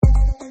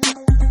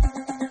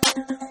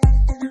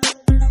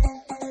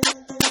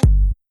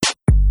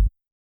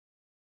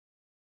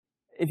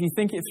if you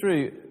think it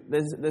through,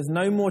 there's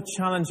no more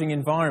challenging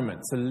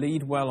environment to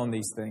lead well on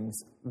these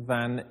things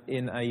than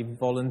in a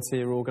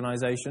volunteer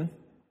organisation,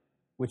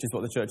 which is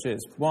what the church is.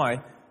 Why?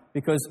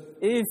 Because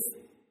if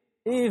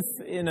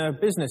in a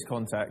business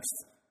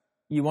context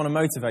you want to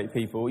motivate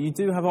people, you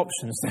do have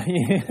options, don't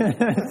you?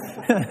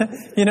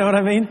 You know what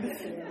I mean?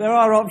 There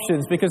are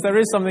options, because there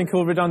is something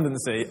called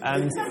redundancy,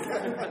 and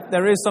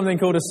there is something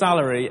called a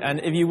salary, and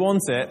if you want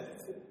it,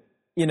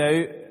 you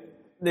know,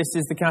 this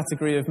is the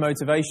category of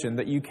motivation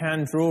that you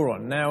can draw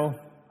on. Now,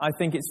 I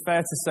think it's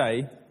fair to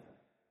say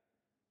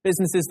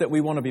businesses that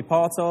we want to be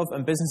part of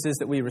and businesses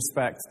that we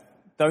respect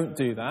don't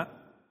do that,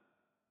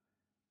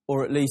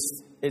 or at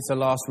least it's a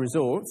last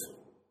resort,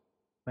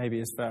 maybe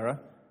is fairer.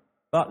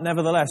 But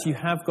nevertheless, you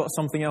have got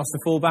something else to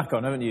fall back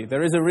on, haven't you?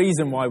 There is a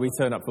reason why we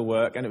turn up for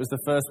work, and it was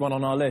the first one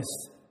on our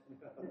list.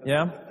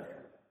 Yeah?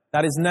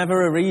 That is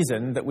never a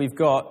reason that we've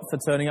got for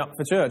turning up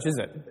for church, is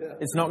it?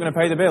 It's not going to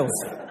pay the bills.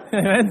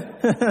 Amen?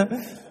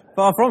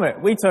 Far from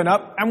it. We turn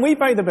up and we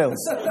pay the bills.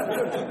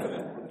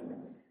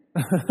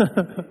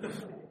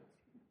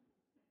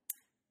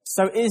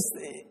 So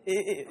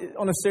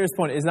on a serious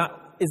point, is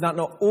that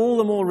not all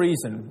the more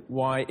reason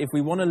why, if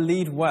we want to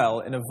lead well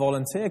in a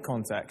volunteer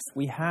context,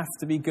 we have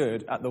to be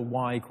good at the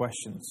why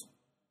questions?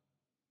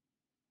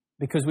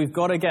 Because we've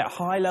got to get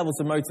high levels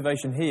of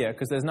motivation here,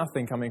 because there's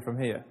nothing coming from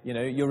here. You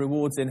know, your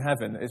rewards in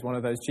heaven is one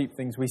of those cheap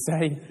things we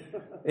say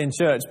in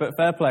church. But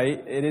fair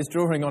play, it is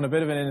drawing on a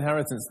bit of an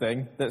inheritance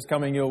thing that's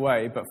coming your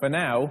way. But for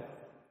now,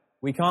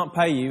 we can't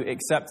pay you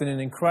except in an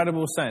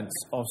incredible sense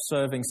of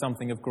serving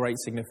something of great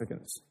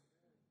significance.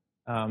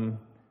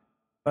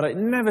 But it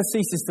never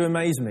ceases to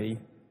amaze me,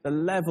 the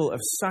level of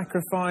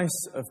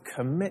sacrifice, of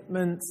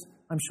commitment.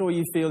 I'm sure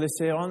you feel this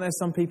here. Aren't there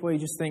some people who you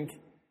just think,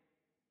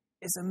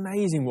 it's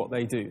amazing what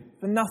they do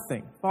for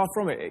nothing? Far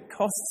from it. It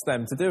costs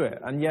them to do it.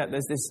 And yet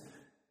there's this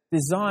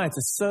desire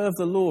to serve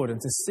the Lord and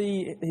to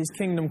see his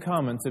kingdom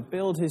come and to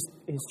build his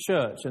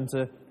church and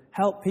to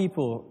help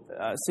people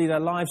see their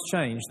lives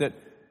change, that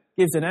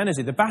gives an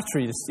energy. The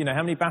batteries, you know,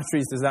 how many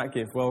batteries does that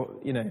give? Well,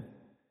 you know,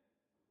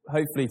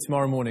 hopefully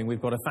tomorrow morning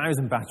we've got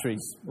 1,000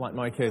 batteries, like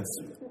my kids,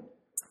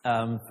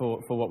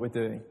 for what we're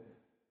doing.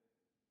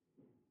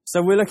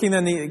 So we're looking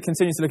then,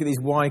 continue to look at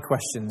these why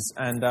questions.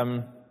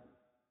 And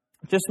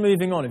just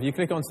moving on, if you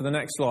click on to the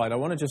next slide, I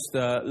want to just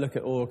look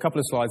at, or a couple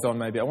of slides on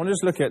maybe, I want to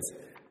just look at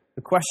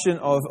the question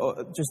of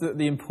just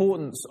the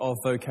importance of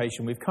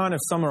vocation. We've kind of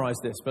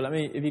summarised this, but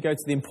if you go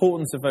to the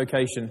importance of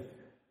vocation,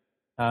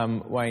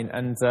 Wayne,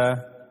 and I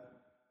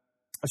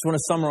just want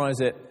to summarise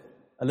it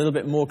a little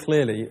bit more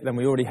clearly than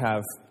we already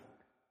have.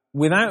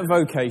 Without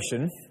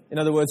vocation, in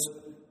other words,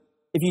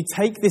 if you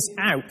take this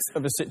out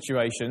of a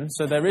situation,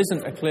 so there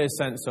isn't a clear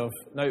sense of,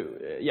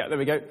 there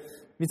we go.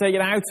 If you take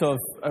it out of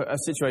a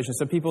situation,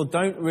 so people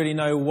don't really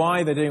know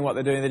why they're doing what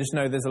they're doing, they just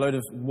know there's a load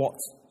of what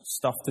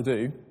stuff to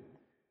do.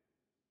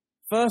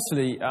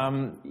 Firstly,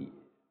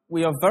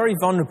 we are very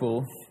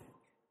vulnerable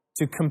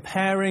to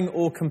comparing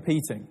or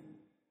competing.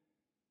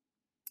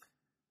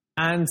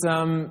 And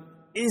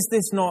is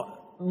this not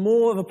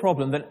more of a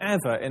problem than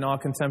ever in our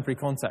contemporary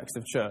context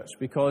of church?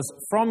 Because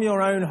from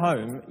your own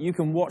home, you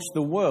can watch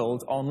the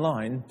world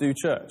online do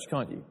church,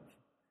 can't you?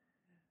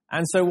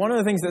 And so one of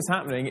the things that's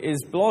happening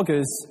is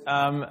bloggers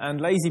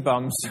and lazy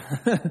bums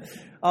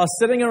are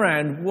sitting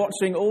around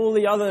watching all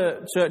the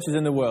other churches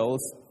in the world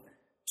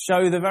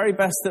show the very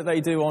best that they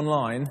do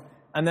online,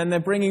 and then they're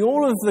bringing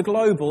all of the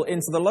global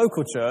into the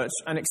local church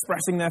and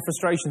expressing their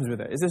frustrations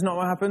with it. Is this not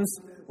what happens?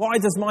 Why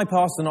does my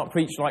pastor not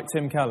preach like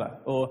Tim Keller?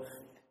 Or,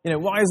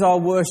 why is our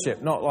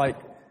worship not like,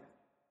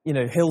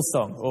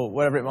 Hillsong or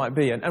whatever it might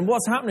be? And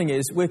what's happening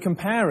is we're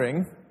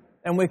comparing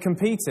and we're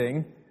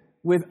competing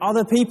with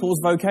other people's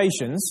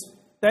vocations.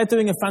 They're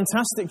doing a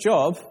fantastic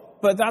job,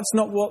 but that's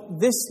not what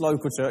this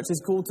local church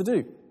is called to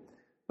do.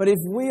 But if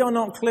we are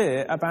not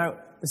clear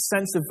about the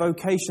sense of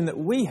vocation that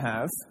we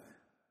have,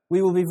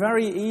 we will be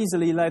very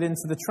easily led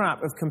into the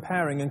trap of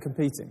comparing and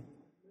competing.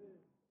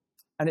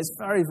 And it's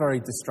very, very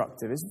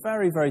destructive. It's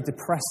very, very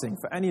depressing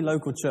for any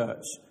local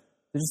church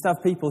to just have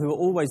people who are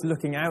always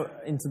looking out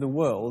into the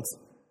world,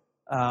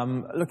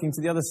 looking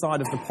to the other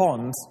side of the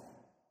pond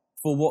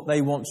for what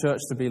they want church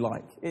to be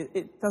like.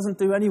 It doesn't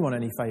do anyone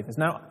any favours.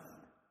 Now,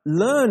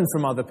 learn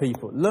from other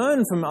people.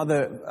 Learn from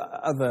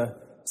other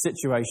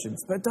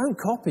situations. But don't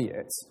copy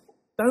it.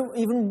 Don't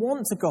even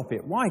want to copy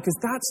it. Why? Because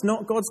that's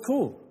not God's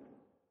call.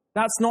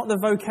 That's not the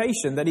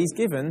vocation that he's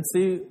given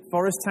to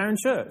Forest Town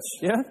Church.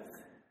 Yeah?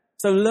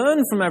 So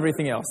learn from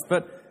everything else.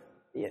 But,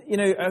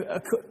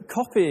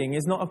 copying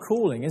is not a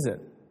calling, is it?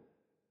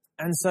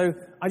 And so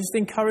I just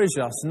encourage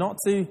us not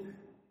to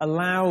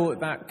allow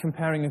that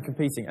comparing and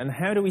competing. And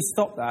how do we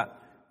stop that?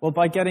 Well,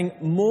 by getting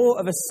more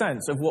of a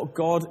sense of what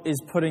God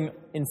is putting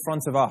in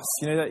front of us.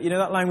 You know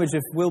that language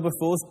of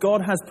Wilberforce?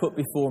 God has put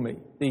before me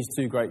these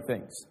two great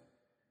things.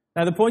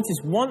 Now, the point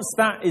is, once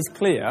that is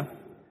clear,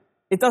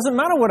 it doesn't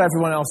matter what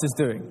everyone else is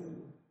doing,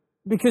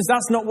 because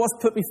that's not what's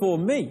put before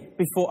me,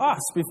 before us,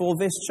 before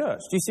this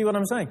church. Do you see what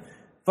I'm saying?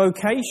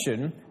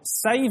 Vocation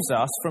saves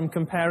us from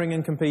comparing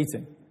and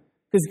competing.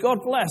 Because God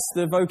bless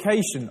the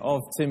vocation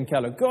of Tim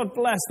Keller. God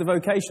bless the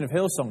vocation of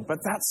Hillsong. But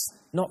that's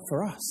not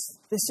for us.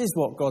 This is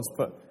what God's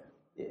put.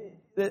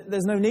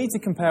 There's no need to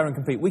compare and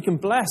compete. We can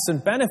bless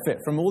and benefit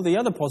from all the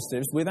other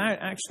positives without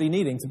actually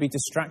needing to be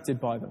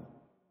distracted by them.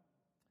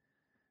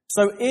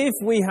 So if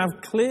we have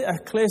a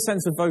clear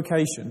sense of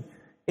vocation,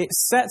 it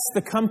sets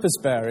the compass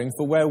bearing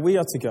for where we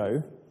are to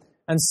go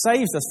and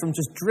saves us from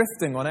just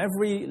drifting on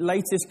every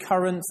latest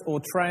current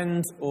or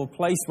trend or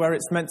place where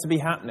it's meant to be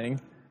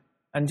happening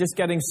and just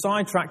getting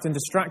sidetracked and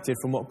distracted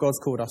from what God's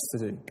called us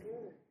to do.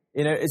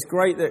 You know, it's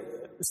great that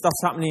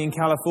stuff's happening in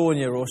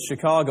California or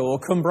Chicago or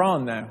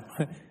Cumbrae now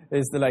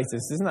is the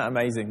latest. Isn't that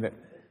amazing that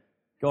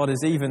God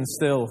is even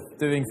still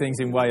doing things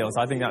in Wales?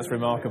 I think that's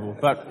remarkable.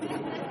 But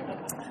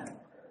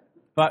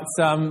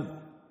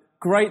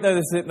great though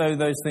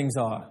those things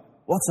are,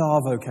 what's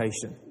our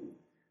vocation?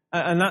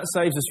 And that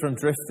saves us from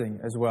drifting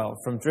as well,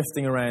 from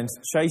drifting around,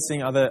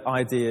 chasing other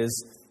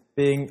ideas,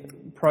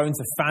 being prone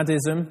to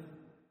faddism,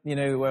 you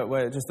know,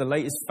 where just the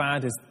latest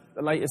fad is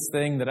the latest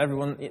thing that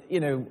everyone, you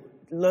know,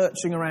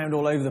 lurching around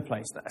all over the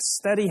place. A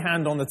steady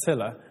hand on the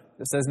tiller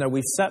that says, no,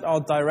 we've set our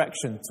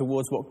direction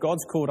towards what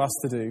God's called us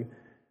to do.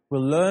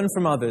 We'll learn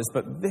from others,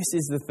 but this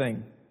is the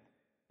thing.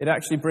 It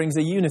actually brings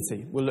a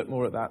unity. We'll look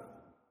more at that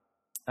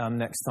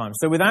next time.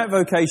 So without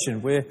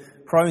vocation, we're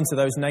prone to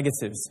those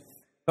negatives.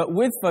 But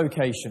with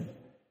vocation,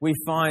 we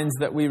find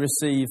that we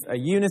receive a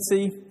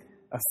unity,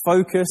 a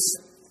focus,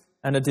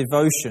 and a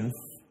devotion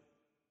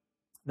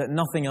that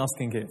nothing else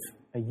can give.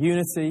 A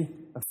unity,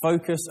 a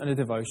focus, and a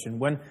devotion.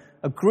 When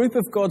a group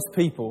of God's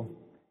people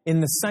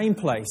in the same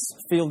place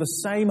feel the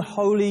same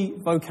holy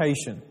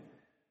vocation,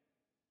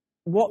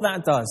 what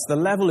that does, the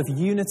level of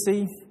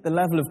unity, the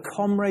level of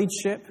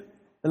comradeship,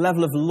 the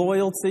level of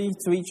loyalty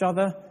to each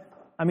other,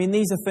 I mean,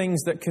 these are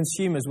things that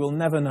consumers will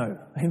never know.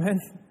 Amen?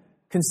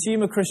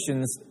 Consumer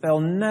Christians, they'll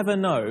never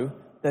know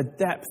the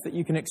depth that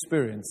you can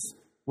experience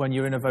when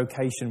you're in a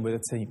vocation with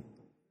a team.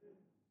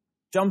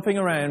 Jumping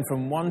around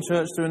from one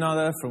church to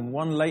another, from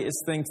one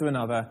latest thing to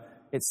another,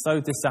 it's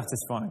so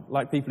dissatisfying.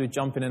 Like people who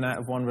jump in and out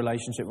of one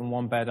relationship and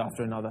one bed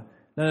after another.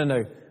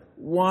 No.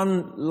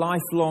 One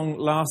lifelong,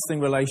 lasting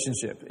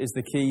relationship is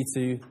the key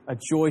to a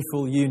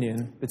joyful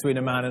union between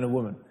a man and a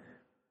woman.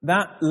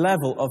 That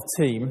level of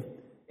team,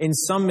 in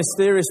some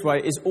mysterious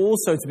way, is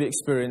also to be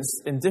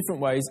experienced in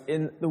different ways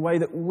in the way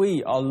that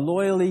we are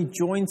loyally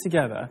joined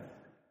together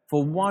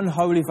for one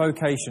holy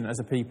vocation as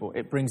a people.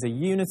 It brings a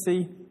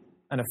unity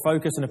and a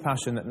focus and a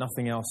passion that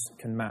nothing else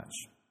can match.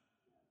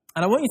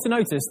 And I want you to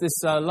notice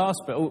this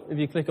last bit. Oh, if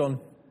you click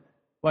on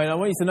Wayne, I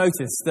want you to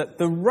notice that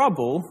the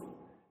rubble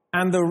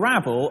and the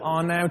rabble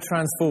are now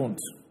transformed.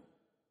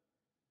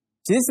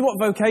 See, this is what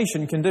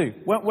vocation can do.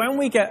 When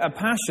we get a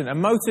passion, a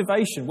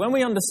motivation, when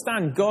we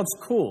understand God's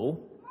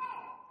call,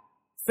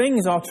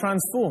 things are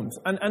transformed.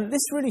 And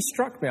this really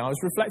struck me. I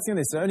was reflecting on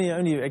this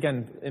only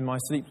again, in my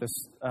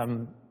sleepless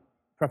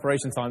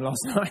preparation time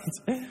last night.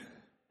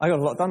 I got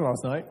a lot done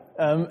last night.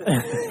 I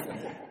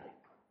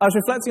was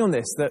reflecting on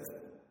this, that,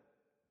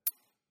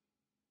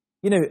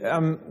 you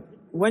know,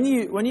 when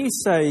you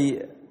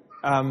say,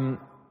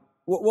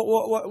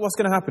 what's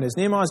going to happen is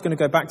Nehemiah's going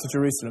to go back to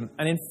Jerusalem,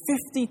 and in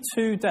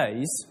 52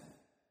 days,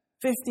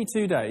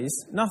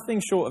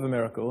 nothing short of a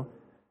miracle,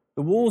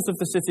 the walls of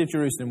the city of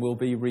Jerusalem will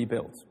be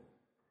rebuilt.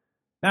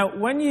 Now,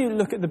 when you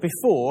look at the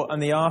before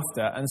and the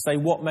after and say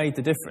what made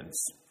the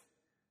difference,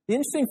 the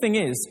interesting thing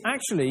is,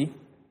 actually,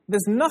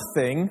 there's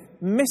nothing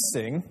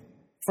missing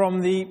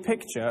from the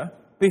picture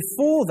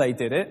before they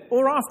did it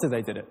or after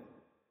they did it.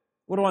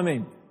 What do I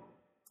mean?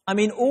 I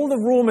mean, all the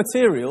raw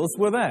materials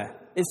were there.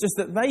 It's just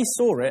that they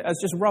saw it as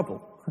just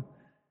rubble.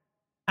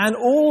 And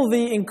all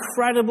the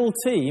incredible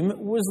team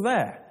was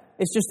there.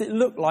 It's just it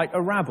looked like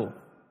a rabble.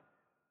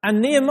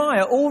 And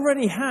Nehemiah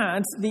already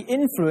had the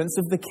influence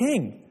of the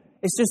king.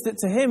 It's just that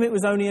to him it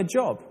was only a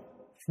job.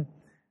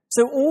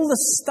 So all the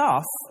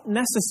stuff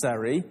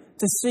necessary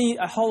to see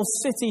a whole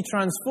city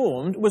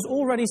transformed was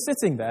already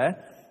sitting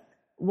there.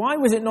 Why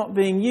was it not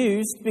being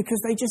used? Because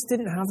they just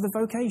didn't have the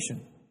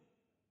vocation.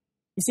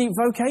 You see,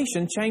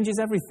 vocation changes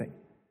everything.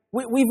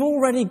 We've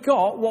already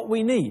got what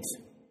we need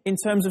in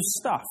terms of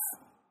stuff.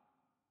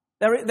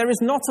 There is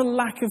not a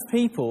lack of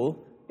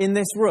people in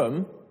this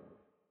room.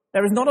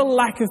 There is not a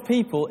lack of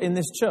people in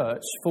this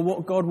church for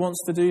what God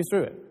wants to do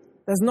through it.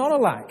 There's not a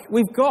lack.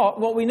 We've got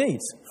what we need.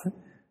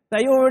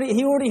 He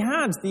already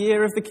had the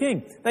ear of the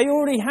king. They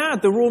already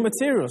had the raw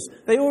materials.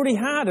 They already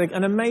had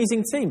an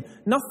amazing team.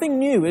 Nothing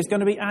new is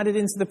going to be added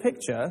into the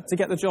picture to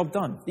get the job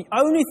done. The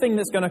only thing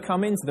that's going to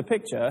come into the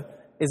picture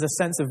is a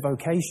sense of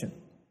vocation.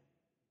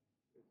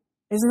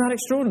 Isn't that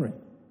extraordinary?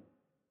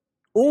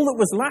 All that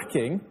was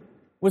lacking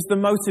was the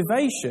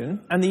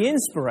motivation and the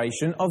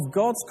inspiration of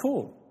God's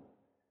call.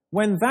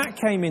 When that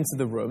came into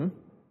the room,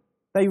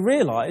 they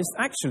realized,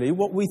 actually,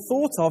 what we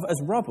thought of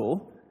as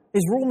rubble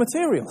is raw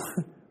material.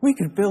 We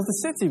could build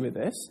a city with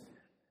this.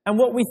 And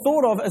what we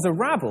thought of as a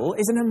rabble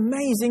is an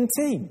amazing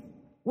team.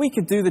 We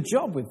could do the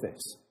job with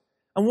this.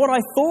 And what I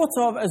thought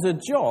of as a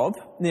job,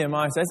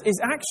 Nehemiah says, is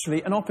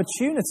actually an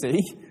opportunity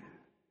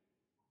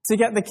To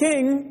get the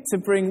king to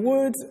bring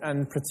wood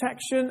and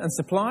protection and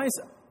supplies,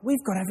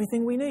 we've got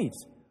everything we need.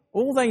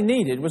 All they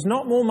needed was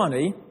not more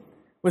money,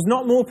 was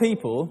not more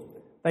people.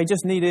 They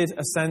just needed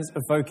a sense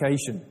of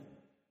vocation.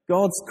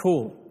 God's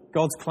call,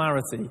 God's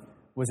clarity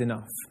was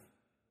enough.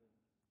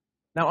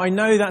 Now, I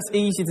know that's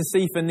easy to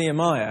see for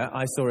Nehemiah.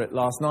 I saw it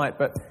last night,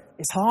 but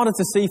it's harder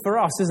to see for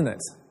us, isn't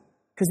it?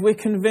 Because we're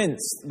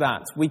convinced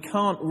that we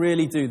can't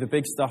really do the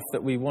big stuff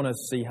that we want to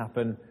see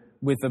happen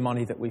with the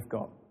money that we've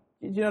got.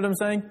 Do you know what I'm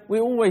saying? We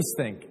always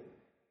think,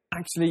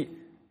 actually,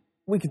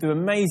 we could do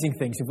amazing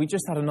things if we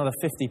just had another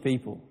 50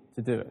 people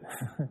to do it.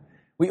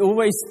 We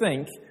always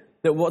think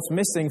that what's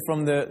missing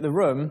from the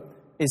room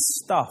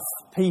is stuff,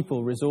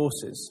 people,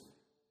 resources.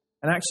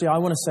 And actually, I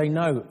want to say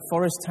no.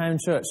 Forest Town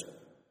Church,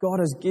 God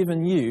has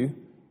given you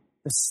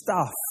the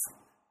stuff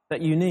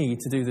that you need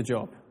to do the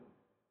job.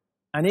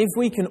 And if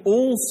we can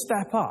all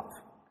step up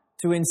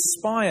to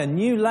inspire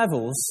new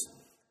levels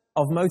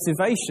of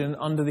motivation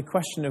under the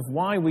question of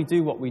why we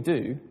do what we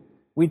do,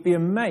 we'd be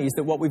amazed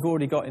at what we've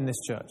already got in this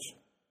church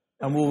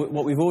and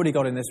what we've already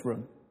got in this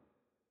room.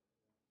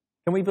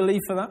 Can we believe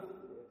for that?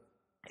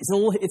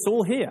 It's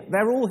all here.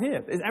 They're all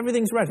here.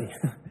 Everything's ready.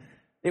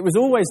 It was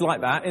always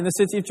like that in the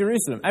city of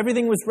Jerusalem.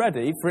 Everything was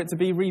ready for it to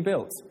be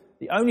rebuilt.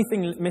 The only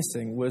thing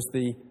missing was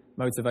the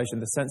motivation,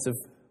 the sense of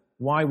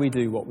why we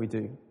do what we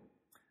do.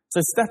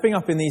 So stepping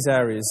up in these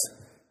areas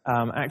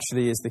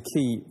actually is the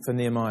key for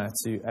Nehemiah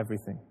to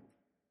everything.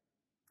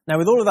 Now,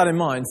 with all of that in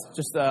mind,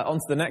 just on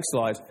to the next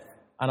slide,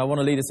 and I want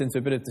to lead us into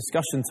a bit of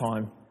discussion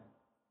time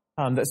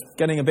that's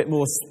getting a bit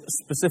more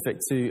specific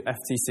to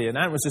FTC. And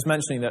Ant was just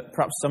mentioning that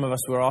perhaps some of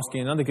us were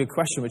asking another good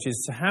question, which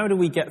is, so how do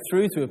we get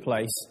through to a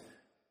place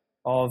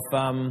of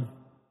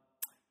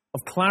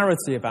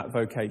clarity about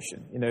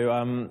vocation?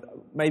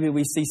 Maybe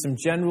we see some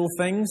general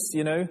things,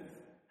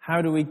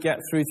 How do we get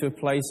through to a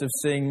place of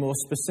seeing more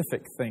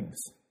specific things?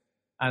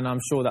 And I'm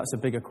sure that's a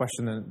bigger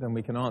question than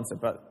we can answer.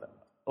 But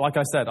like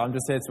I said, I'm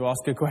just here to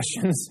ask good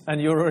questions, and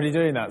you're already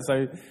doing that.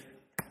 So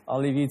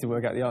I'll leave you to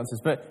work out the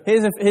answers. But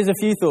here's a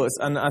few thoughts.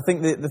 And I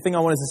think the thing I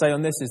wanted to say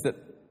on this is that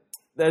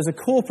there's a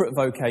corporate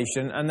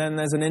vocation and then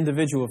there's an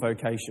individual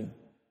vocation.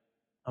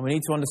 And we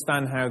need to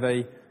understand how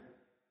they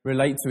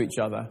relate to each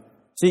other.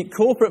 See,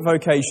 corporate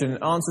vocation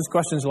answers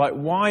questions like,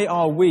 why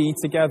are we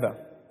together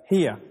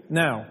here,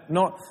 now?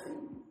 Not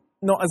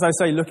as I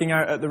say, looking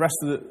out at the rest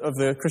of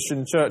the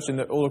Christian church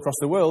all across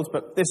the world,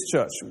 but this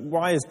church.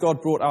 Why has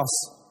God brought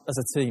us as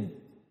a team?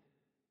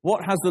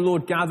 What has the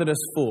Lord gathered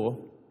us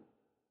for?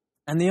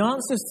 And the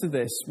answers to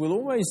this will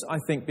always, I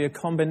think, be a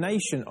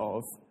combination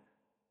of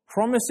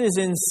promises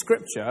in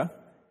Scripture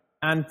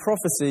and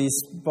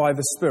prophecies by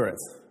the Spirit.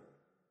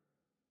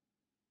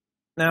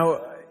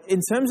 Now,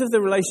 in terms of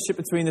the relationship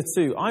between the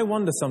two, I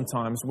wonder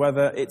sometimes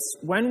whether it's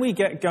when we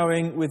get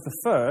going with the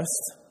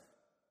first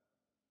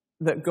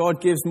that God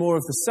gives more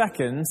of the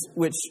second,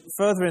 which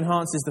further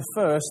enhances the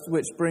first,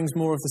 which brings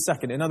more of the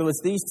second. In other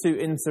words, these two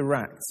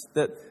interact.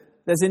 That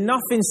there's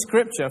enough in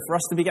Scripture for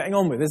us to be getting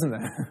on with, isn't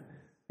there?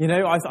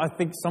 I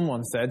think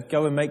someone said,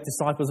 go and make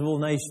disciples of all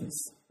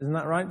nations. Isn't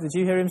that right? Did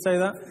you hear him say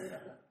that?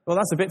 Well,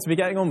 that's a bit to be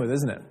getting on with,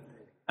 isn't it?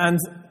 And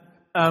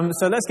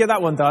so let's get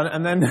that one done.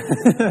 And then,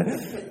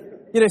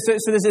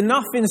 so there's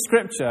enough in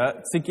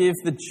Scripture to give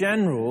the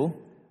general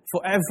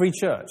for every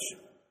church.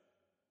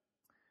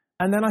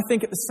 And then I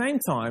think at the same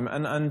time,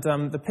 and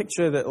the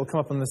picture that will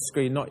come up on the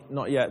screen,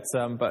 not yet,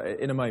 but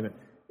in a moment,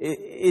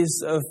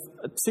 is of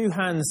two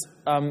hands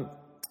on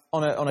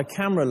a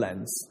camera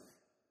lens.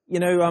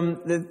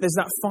 There's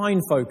that fine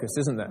focus,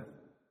 isn't there?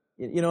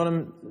 You know what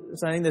I'm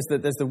saying? There's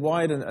the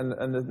wide and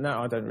the... No,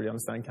 I don't really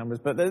understand cameras,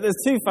 but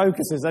there's two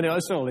focuses anyway,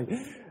 surely.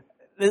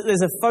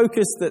 There's a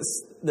focus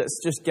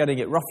that's just getting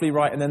it roughly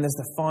right, and then there's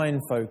the fine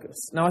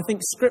focus. Now, I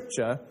think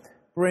Scripture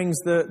brings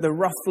the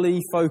rough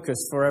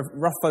focus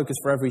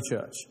for every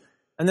church.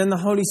 And then the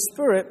Holy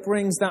Spirit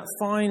brings that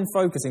fine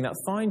focusing, that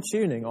fine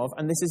tuning of,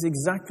 and this is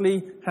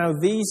exactly how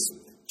these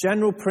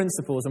general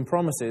principles and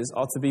promises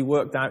are to be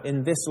worked out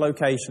in this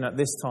location at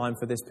this time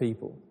for this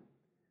people.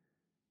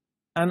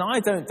 And I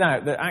don't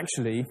doubt that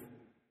actually,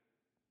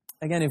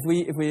 again, if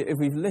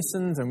we've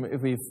listened and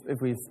if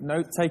we've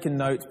taken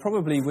note,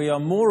 probably we are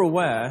more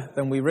aware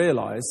than we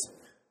realise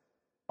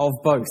of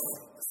both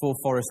for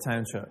Forest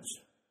Town Church.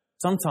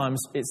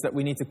 Sometimes it's that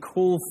we need to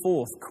call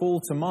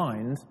to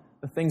mind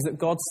the things that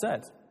God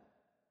said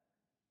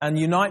and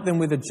unite them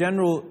with the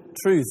general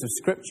truths of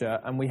Scripture,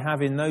 and we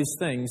have in those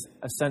things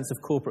a sense of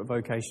corporate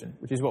vocation,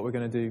 which is what we're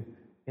going to do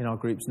in our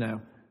groups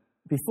now.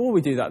 Before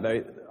we do that, though,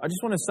 I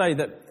just want to say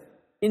that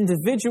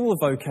individual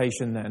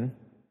vocation then,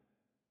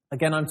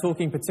 again, I'm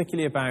talking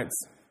particularly about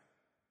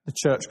the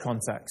church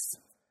context.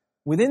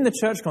 Within the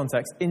church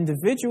context,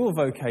 individual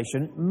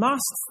vocation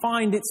must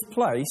find its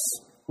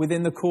place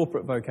within the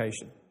corporate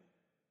vocation.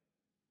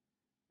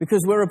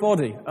 Because we're a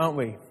body, aren't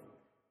we?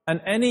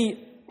 And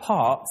any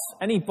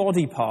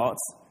body part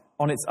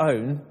on its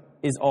own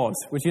is odd.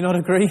 Would you not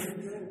agree?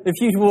 If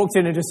you'd walked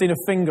in and just seen a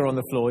finger on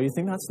the floor, you'd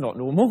think that's not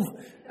normal.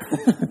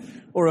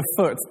 Or a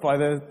foot by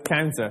the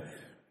counter.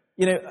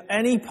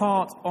 Any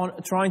part on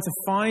trying to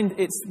find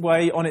its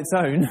way on its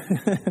own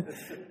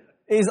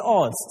is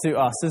odd to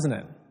us, isn't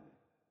it?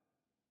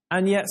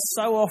 And yet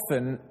so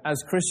often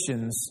as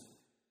Christians,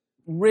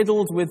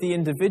 riddled with the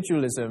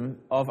individualism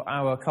of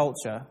our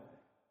culture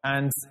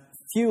and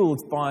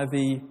fueled by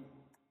the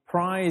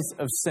prize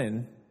of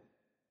sin,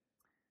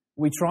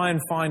 we try and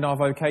find our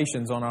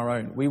vocations on our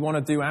own. We want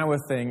to do our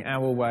thing,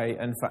 our way,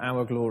 and for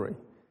our glory.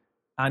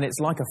 And it's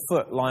like a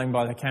foot lying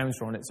by the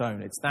counter on its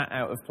own. It's that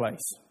out of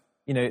place.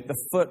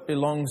 The foot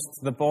belongs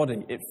to the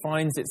body. It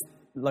finds its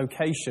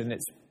location,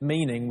 its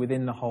meaning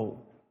within the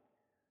whole.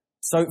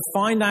 So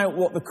find out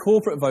what the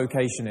corporate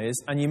vocation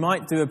is, and you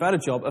might do a better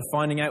job of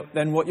finding out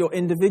then what your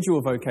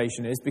individual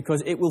vocation is,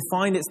 because it will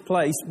find its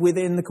place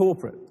within the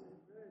corporate.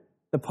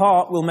 The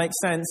part will make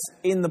sense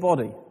in the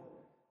body.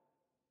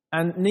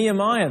 And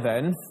Nehemiah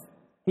then,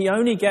 he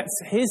only gets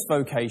his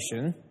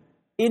vocation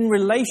in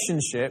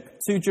relationship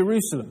to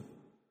Jerusalem,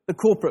 the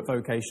corporate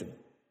vocation.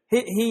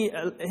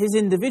 His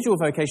individual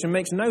vocation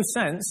makes no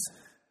sense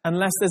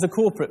unless there's a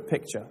corporate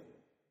picture.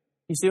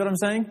 You see what I'm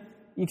saying?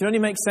 You can only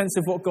make sense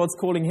of what God's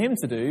calling him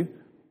to do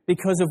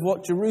because of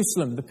what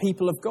Jerusalem, the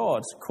people of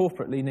God,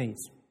 corporately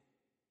needs.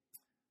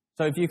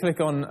 So if you click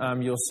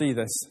on, you'll see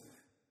this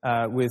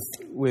with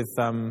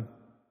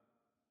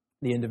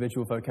the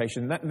individual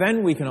vocation.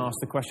 Then we can ask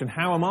the question,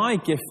 how am I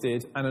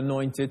gifted and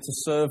anointed to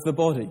serve the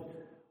body?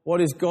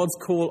 What is God's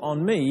call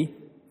on me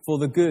for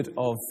the good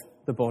of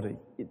the body?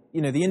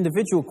 The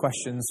individual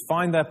questions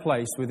find their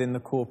place within the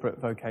corporate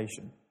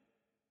vocation.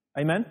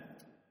 Amen?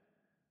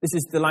 This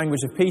is the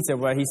language of Peter,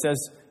 where he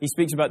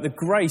speaks about the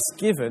grace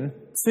given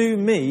to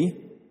me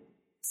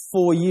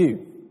for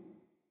you.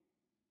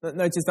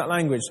 Notice that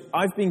language.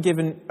 I've been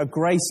given a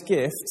grace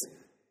gift,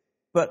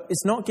 but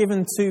it's not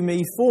given to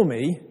me for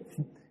me.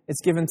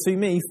 It's given to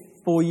me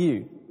for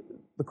you,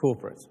 the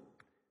corporate.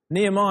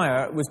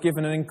 Nehemiah was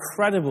given an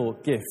incredible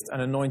gift and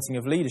anointing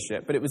of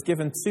leadership, but it was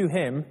given to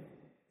him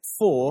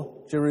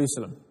for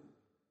Jerusalem.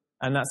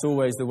 And that's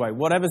always the way.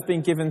 Whatever's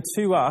been given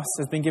to us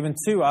has been given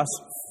to us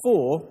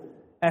for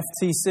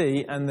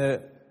FTC and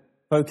the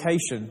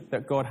vocation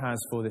that God has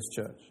for this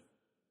church.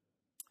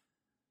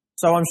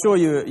 So I'm sure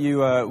you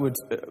would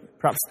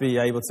perhaps be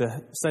able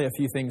to say a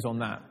few things on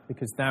that,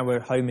 because now we're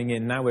homing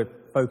in, now we're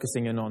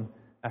focusing in on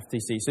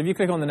FTC. So if you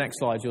click on the next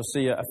slide, you'll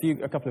see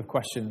a couple of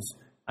questions,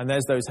 and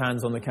there's those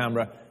hands on the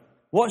camera.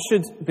 What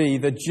should be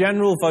the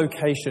general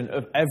vocation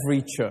of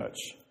every church?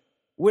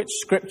 Which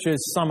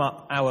scriptures sum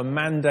up our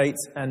mandate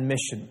and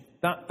mission?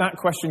 That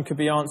question could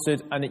be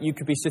answered, and you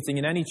could be sitting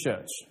in any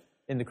church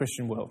in the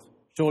Christian world.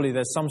 Surely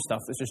there's some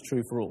stuff that's just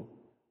true for all.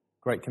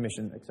 Great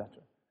Commission, etc.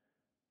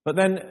 But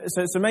then,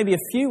 so maybe a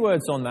few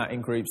words on that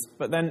in groups,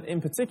 but then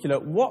in particular,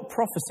 what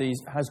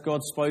prophecies has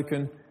God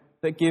spoken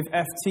that give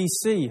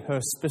FTC her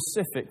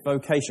specific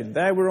vocation?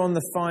 There we're on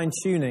the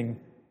fine-tuning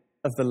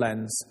of the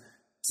lens.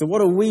 So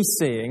what are we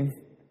seeing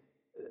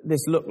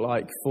this look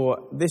like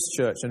for this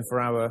church and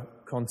for our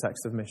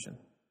context of mission?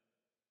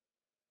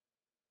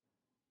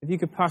 If you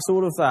could pass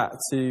all of that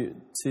to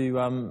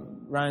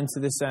round to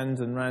this end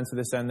and round to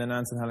this end, then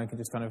Ant and Helen could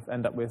just kind of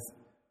end up with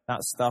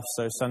that stuff.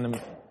 So send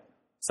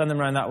them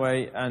around that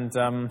way, and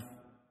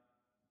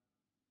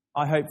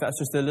I hope that's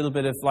just a little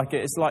bit of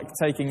it's like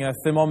taking a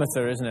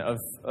thermometer, isn't it, of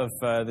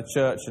the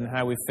church and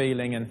how we're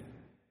feeling, and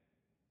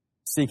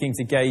seeking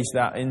to gauge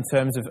that in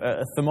terms of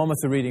a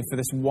thermometer reading for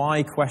this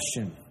why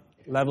question,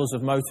 levels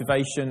of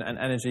motivation and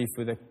energy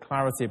for the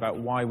clarity about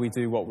why we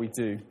do what we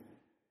do.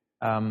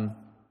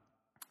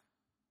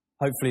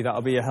 Hopefully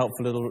that'll be a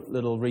helpful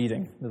little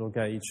reading, little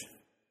gauge.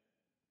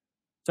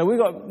 So we've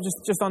got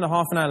just under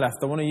half an hour left.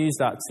 I want to use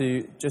that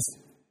to just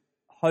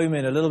home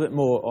in a little bit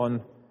more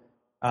on,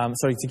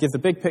 to give the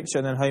big picture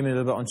and then home in a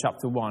little bit on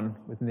chapter 1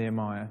 with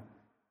Nehemiah.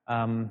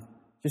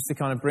 Just to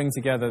kind of bring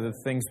together the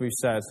things we've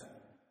said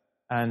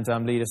and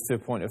lead us to a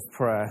point of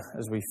prayer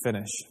as we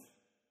finish.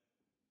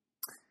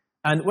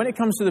 And when it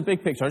comes to the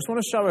big picture, I just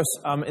want to show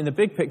us in the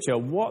big picture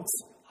what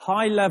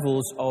high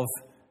levels of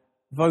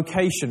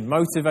vocation,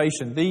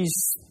 motivation, these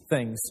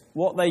things,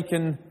 what they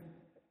can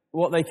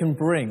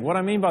bring. What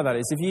I mean by that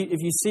is if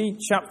you see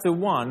chapter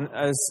 1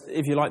 as,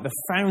 if you like, the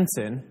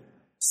fountain,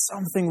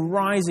 something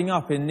rising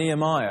up in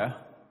Nehemiah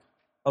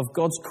of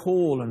God's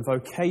call and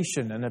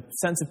vocation and a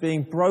sense of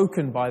being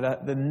broken by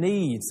the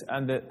needs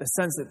and the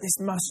sense that this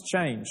must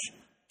change.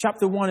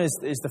 Chapter 1 is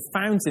the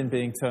fountain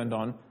being turned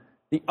on.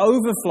 The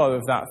overflow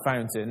of that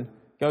fountain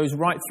goes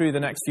right through the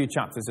next few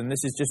chapters, and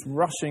this is just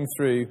rushing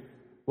through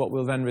what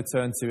we'll then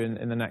return to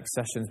in the next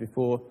sessions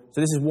before.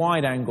 So this is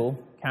wide angle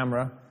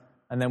camera,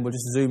 and then we'll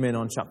just zoom in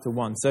on chapter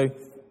 1. So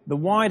the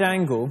wide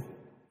angle,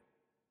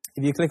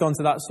 if you click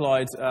onto that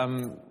slide,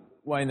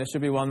 Wayne, there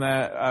should be one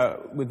there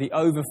with the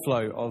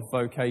overflow of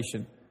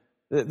vocation.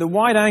 The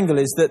wide angle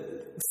is that,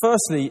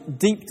 firstly,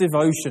 deep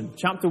devotion.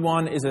 Chapter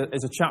 1 is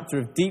a chapter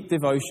of deep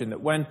devotion,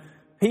 that when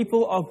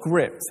people are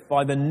gripped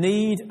by the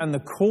need and the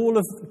call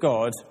of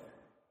God,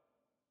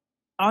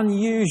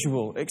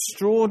 unusual,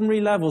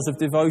 extraordinary levels of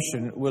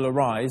devotion will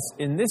arise.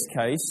 In this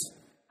case,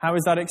 how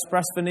is that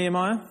expressed for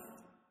Nehemiah?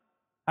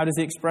 How does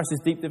he express his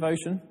deep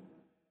devotion?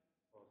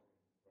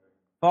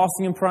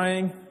 Fasting and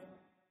praying,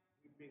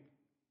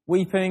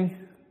 weeping,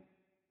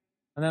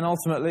 and then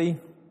ultimately,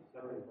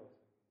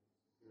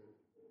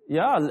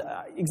 yeah,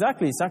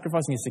 exactly,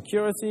 sacrificing his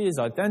security, his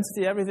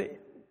identity, everything,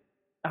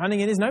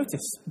 handing in his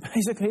notice,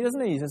 basically,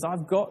 doesn't he? He says,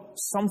 I've got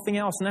something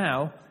else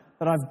now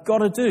that I've got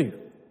to do.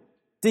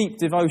 Deep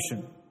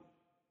devotion.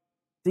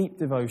 Deep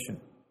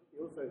devotion. He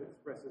also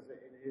expresses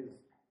it in his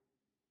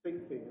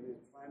thinking and his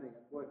planning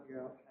and working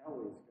out how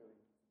he's going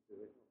to do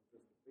it, not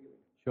just the feeling.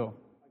 Sure.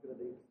 I'm going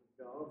to need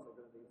some cards, I'm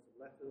going to need some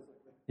letters.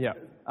 Yeah,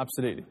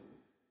 absolutely.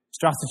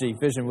 Strategy,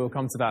 vision, we'll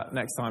come to that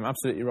next time,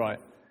 absolutely right.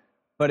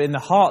 But in the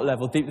heart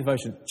level, deep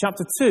devotion.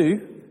 Chapter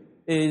 2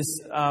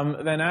 is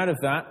then out of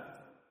that,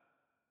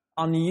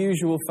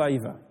 unusual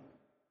favour.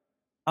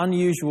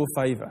 Unusual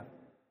favour.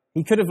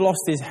 He could have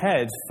lost his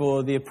head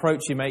for the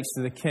approach he makes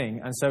to the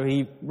king, and so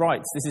he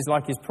writes, this is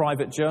like his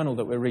private journal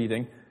that we're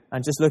reading,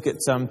 and just look at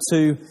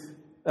 2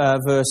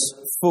 verse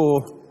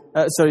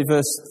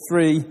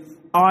 3,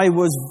 I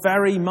was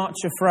very much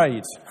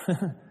afraid.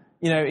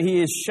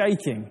 He is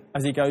shaking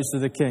as he goes to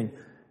the king.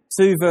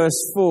 2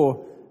 verse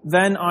 4,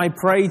 then I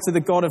prayed to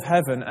the God of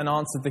heaven and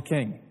answered the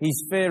king.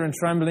 He's fear and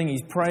trembling.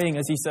 He's praying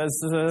as he says,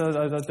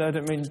 I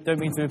don't mean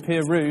to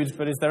appear rude,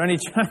 but is there any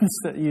chance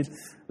that you'd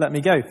let me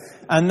go?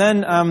 And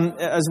then,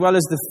 as well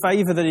as the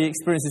favour that he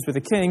experiences with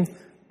the king,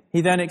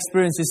 he then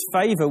experiences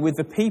favour with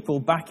the people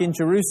back in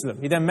Jerusalem.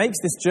 He then makes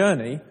this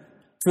journey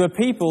to a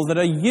people that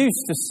are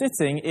used to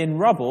sitting in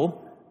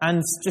rubble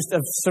and just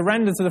have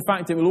surrendered to the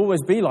fact it will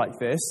always be like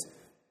this.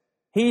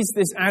 He's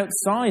this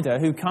outsider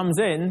who comes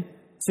in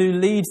to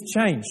lead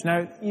change.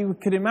 Now, you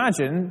could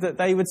imagine that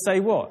they would say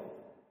what?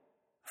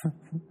 Who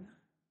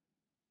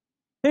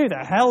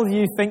the hell do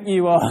you think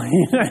you are?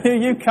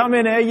 You come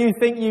in here, you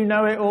think you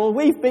know it all.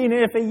 We've been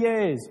here for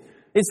years.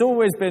 It's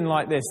always been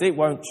like this. It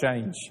won't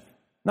change.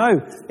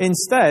 No,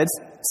 instead,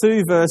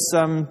 2 verse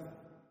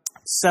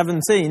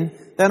 17,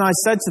 then I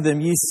said to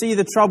them, you see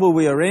the trouble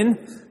we are in.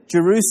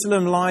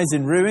 Jerusalem lies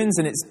in ruins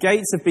and its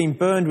gates have been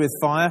burned with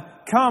fire.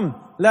 Come,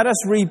 let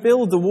us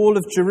rebuild the wall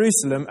of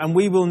Jerusalem and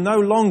we will no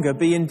longer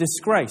be in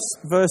disgrace.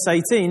 Verse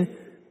 18,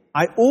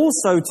 I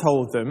also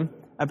told them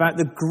about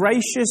the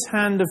gracious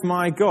hand of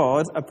my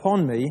God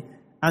upon me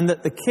and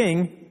that the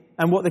king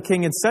and what the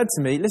king had said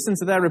to me. Listen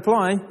to their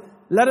reply.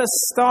 Let us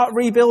start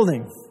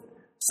rebuilding.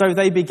 So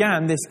they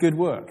began this good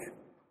work.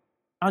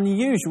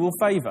 Unusual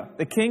favour.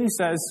 The king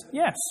says,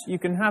 yes, you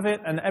can have it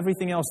and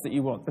everything else that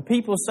you want. The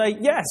people say,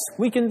 yes,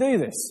 we can do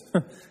this.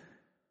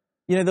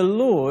 The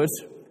Lord,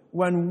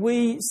 when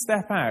we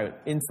step out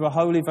into a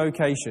holy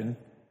vocation,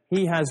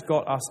 he has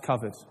got us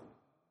covered.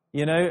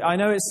 I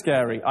know it's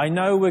scary. I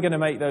know we're going to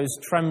make those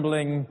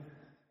trembling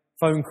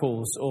phone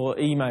calls or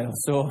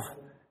emails or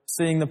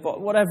seeing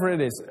whatever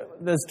it is.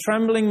 There's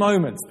trembling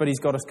moments, but he's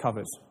got us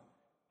covered.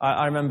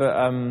 I remember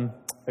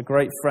a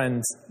great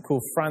friend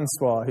called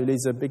Francois who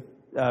leads a big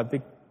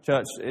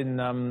church in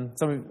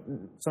some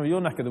of your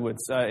neck of the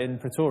woods in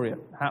Pretoria,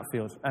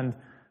 Hatfield. And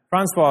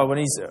Francois, when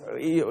he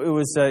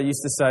was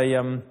used to say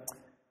a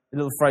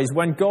little phrase: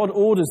 "When God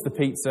orders the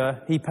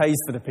pizza, He pays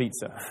for the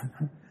pizza."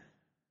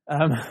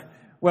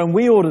 When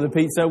we order the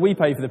pizza, we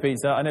pay for the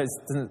pizza. I know it's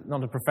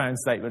not a profound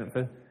statement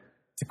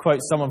to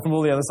quote someone from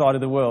all the other side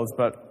of the world,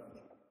 but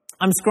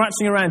I'm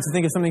scratching around to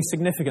think of something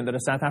significant that a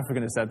South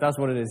African has said. That's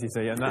what it is, you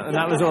see, and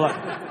that was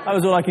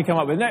all I could come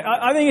up with. Now,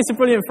 I think it's a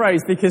brilliant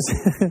phrase because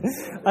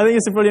I think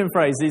it's a brilliant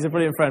phrase. He's a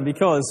brilliant friend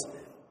because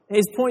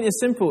his point is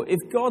simple. If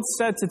God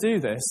said to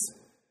do this,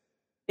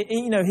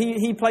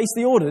 he placed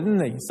the order,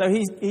 didn't he? So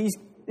he's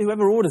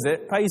whoever orders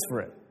it pays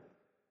for it.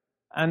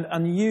 And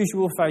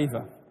unusual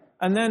favour.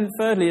 And then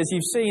thirdly, as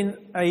you've seen,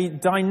 a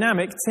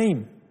dynamic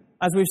team.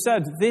 As we've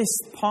said, this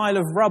pile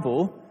of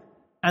rubble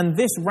and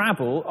this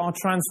rabble are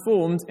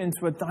transformed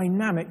into a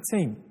dynamic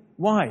team.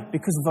 Why?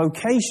 Because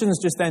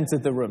vocation's just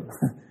entered the room.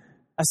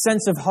 A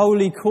sense of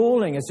holy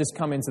calling has just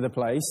come into the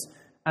place,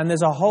 and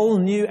there's a whole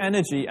new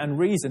energy and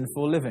reason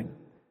for living.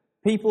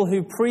 People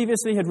who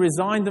previously had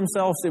resigned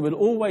themselves, it would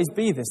always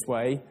be this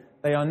way,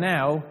 they are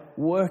now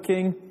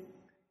working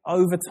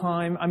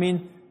overtime. I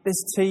mean,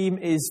 this team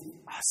is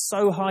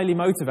so highly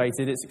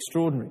motivated, it's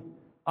extraordinary.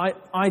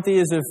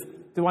 Ideas of,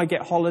 do I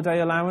get holiday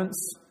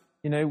allowance?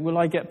 Will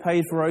I get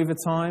paid for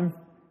overtime?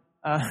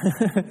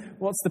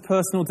 What's the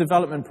personal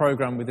development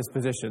program with this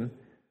position?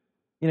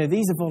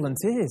 These are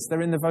volunteers.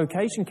 They're in the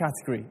vocation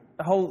category.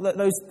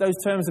 Those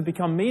terms have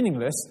become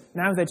meaningless.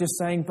 Now they're just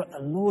saying, but the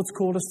Lord's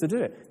called us to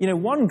do it.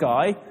 One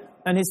guy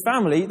and his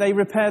family, they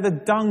repair the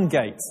dung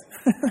gate.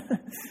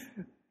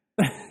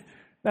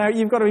 Now,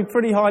 you've got to be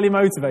pretty highly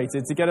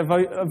motivated to get a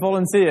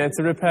volunteer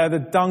to repair the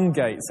dung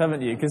gates,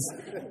 haven't you? Because,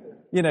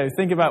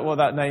 think about what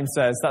that name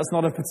says. That's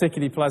not a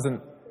particularly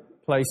pleasant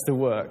place to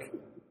work.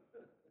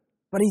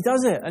 But he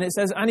does it, and it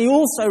says, and he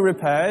also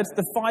repaired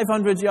the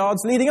 500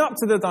 yards leading up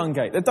to the dung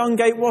gate. The dung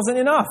gate wasn't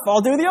enough. I'll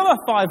do the other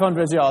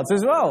 500 yards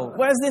as well.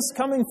 Where's this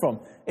coming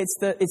from? It's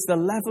the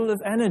level of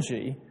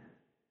energy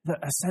that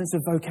a sense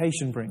of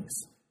vocation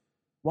brings.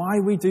 Why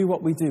we do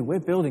what we do? We're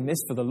building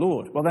this for the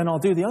Lord. Well, then I'll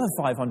do the other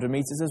 500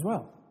 meters as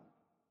well.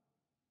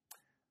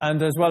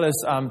 And as well as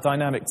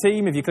dynamic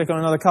team, if you click on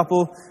another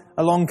couple,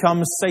 along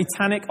comes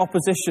satanic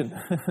opposition.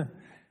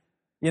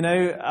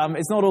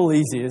 It's not all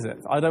easy, is it?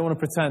 I don't want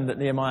to pretend that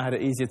Nehemiah had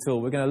it easy at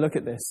all. We're going to look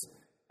at this.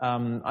 I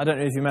don't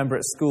know if you remember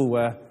at school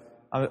where,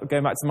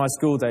 going back to my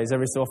school days,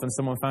 every so often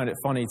someone found it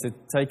funny to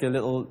take a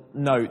little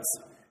note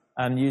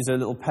and use a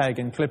little peg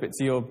and clip it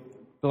to your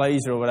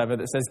blazer or whatever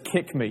that says,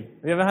 "Kick me."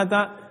 Have you ever had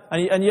that?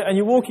 And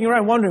you're walking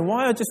around wondering,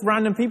 why are just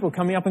random people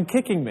coming up and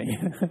kicking me?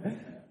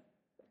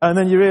 And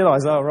then you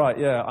realise, oh, right,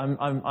 yeah,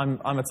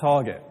 I'm a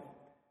target.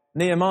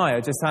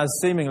 Nehemiah just has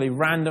seemingly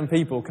random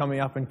people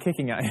coming up and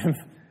kicking at him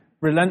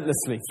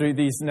relentlessly through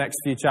these next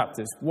few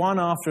chapters, one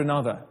after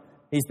another.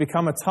 He's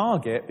become a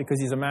target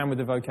because he's a man with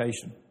a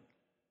vocation.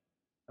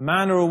 A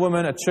man or a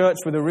woman, a church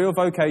with a real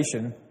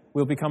vocation,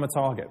 will become a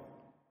target.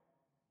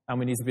 And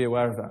we need to be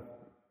aware of that.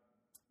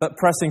 But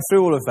pressing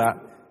through all of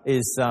that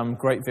is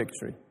great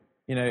victory.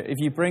 If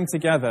you bring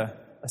together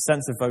a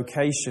sense of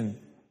vocation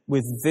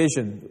with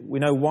vision, we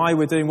know why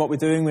we're doing what we're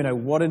doing, we know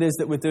what it is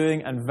that we're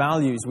doing, and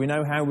values, we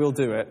know how we'll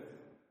do it,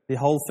 the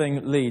whole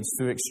thing leads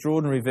to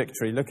extraordinary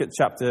victory. Look at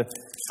chapter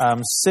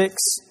 6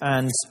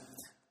 and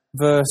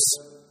verse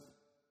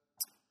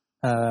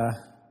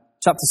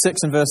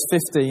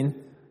 15.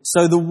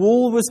 So the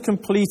wall was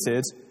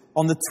completed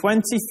on the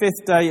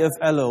 25th day of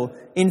Elul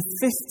in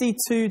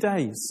 52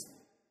 days.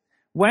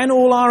 When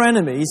all our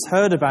enemies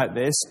heard about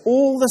this,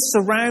 all the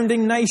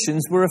surrounding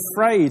nations were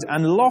afraid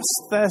and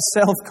lost their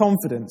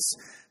self-confidence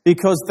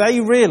because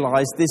they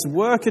realized this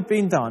work had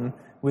been done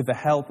with the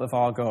help of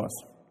our God.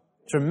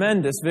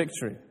 Tremendous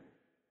victory.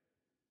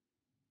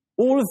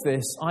 All of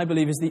this, I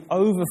believe, is the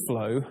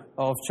overflow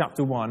of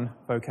chapter 1,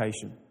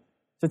 vocation.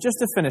 So just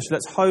to finish,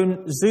 let's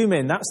zoom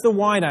in. That's the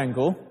wide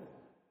angle.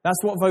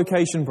 That's what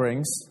vocation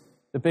brings,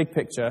 the big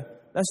picture.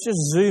 Let's just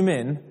zoom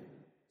in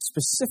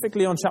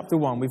specifically on chapter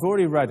 1. We've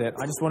already read it.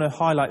 I just want to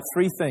highlight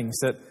 3 things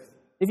that,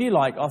 if you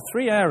like, are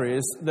 3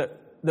 areas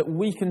that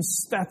we can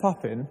step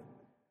up in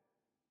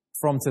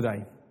from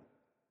today.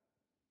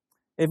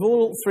 If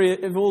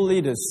all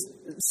leaders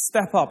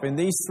step up in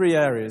these 3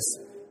 areas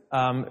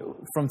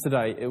from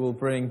today, it will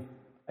bring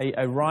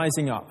a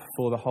rising up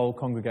for the whole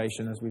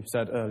congregation, as we've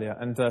said earlier.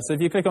 And so if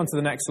you click onto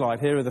the next slide,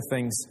 here are the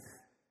things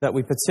that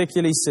we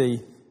particularly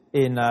see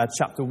in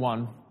chapter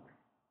 1.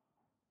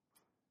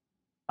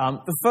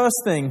 The first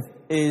thing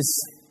is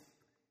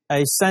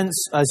a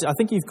sense, as I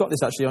think you've got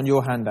this actually on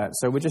your handout,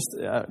 so we're just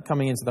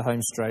coming into the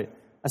home straight,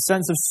 a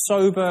sense of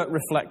sober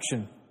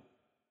reflection.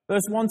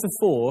 Verse 1 to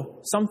 4,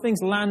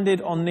 something's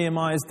landed on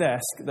Nehemiah's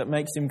desk that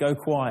makes him go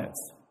quiet.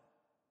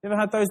 You ever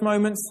had those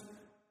moments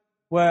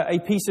where a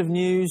piece of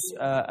news,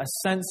 a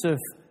sense of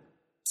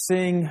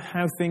seeing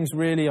how things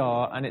really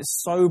are, and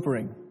it's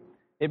sobering.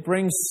 It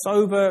brings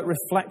sober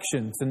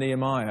reflection to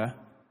Nehemiah,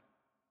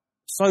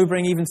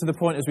 sobering even to the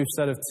point, as we've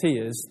said, of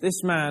tears.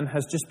 This man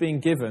has just been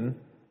given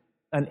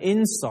an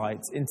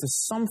insight into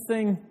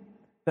something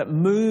that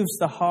moves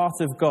the heart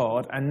of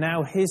God, and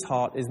now his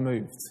heart is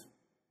moved.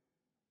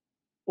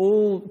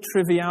 All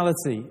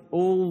triviality,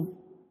 all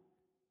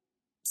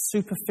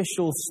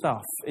superficial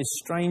stuff is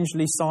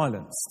strangely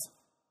silenced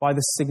by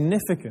the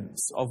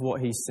significance of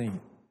what he's seen.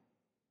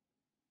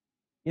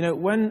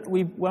 When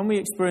we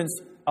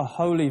experience a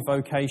holy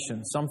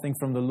vocation, something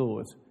from the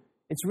Lord,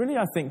 it's really,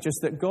 I think, just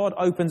that God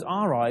opens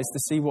our eyes to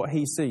see what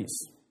he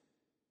sees.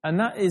 And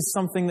that is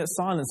something that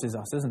silences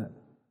us, isn't it?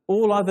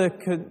 All other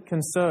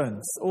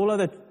concerns, all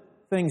other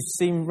things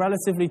seem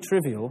relatively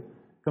trivial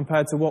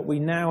compared to what we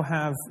now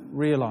have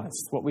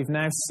realized, what we've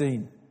now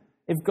seen.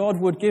 If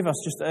God would give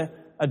us just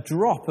a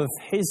drop of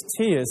his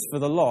tears for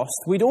the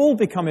lost, we'd all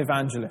become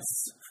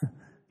evangelists.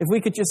 If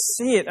we could just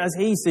see it as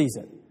he sees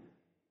it.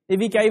 If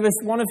he gave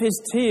us one of his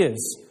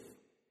tears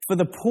for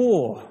the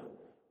poor,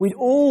 we'd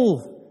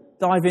all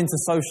dive into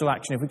social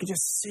action if we could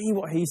just see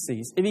what he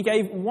sees. If he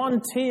gave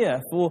one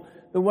tear for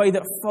the way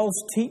that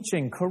false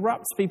teaching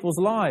corrupts people's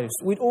lives,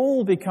 we'd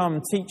all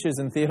become teachers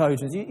and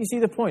theologians. You see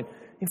the point?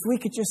 If we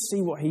could just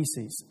see what he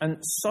sees. And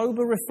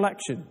sober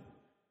reflection,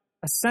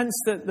 a sense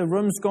that the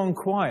room's gone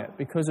quiet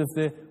because of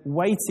the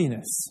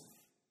weightiness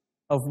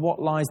of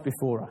what lies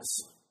before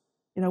us.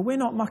 We're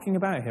not mucking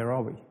about here,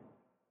 are we?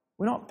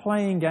 We're not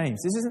playing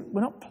games.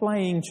 We're not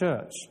playing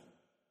church.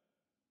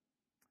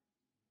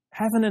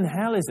 Heaven and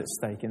hell is at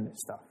stake in this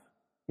stuff.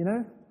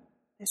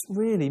 This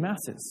really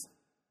matters.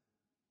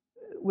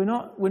 We're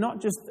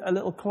not just a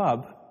little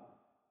club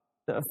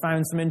that have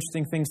found some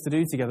interesting things to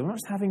do together. We're not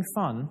just having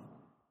fun.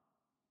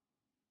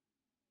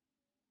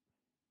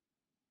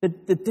 The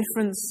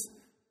difference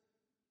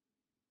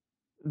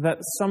that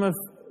some of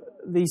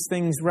these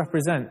things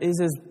represent is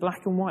as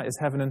black and white as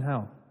heaven and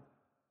hell.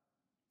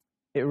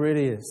 It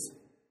really is.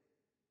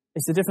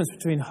 It's the difference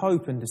between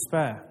hope and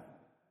despair,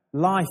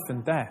 life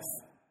and death.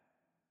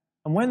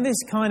 And when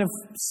this kind of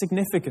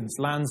significance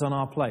lands on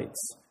our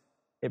plates,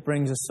 it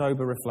brings a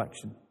sober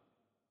reflection.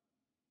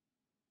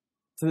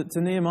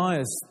 To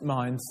Nehemiah's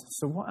mind,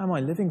 so what am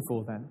I living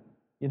for then?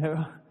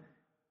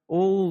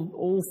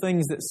 All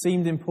things that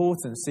seemed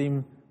important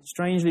seem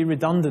strangely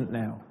redundant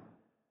now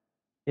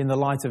in the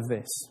light of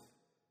this.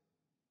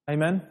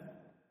 Amen?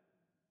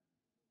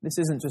 This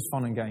isn't just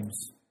fun and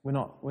games.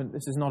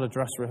 This is not a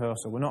dress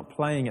rehearsal. We're not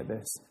playing at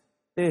this.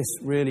 This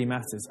really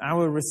matters.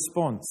 Our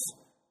response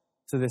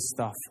to this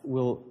stuff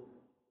will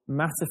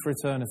matter for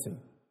eternity.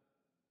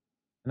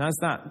 And as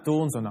that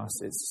dawns on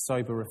us, it's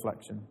sober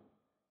reflection.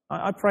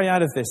 I pray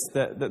out of this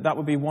that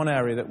would be one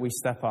area that we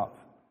step up,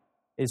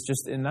 is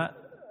just in that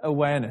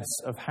awareness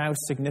of how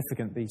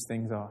significant these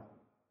things are.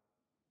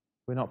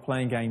 We're not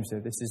playing games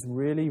here. This is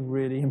really,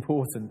 really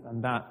important,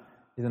 and that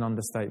is an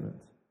understatement.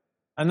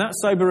 And that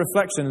sober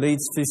reflection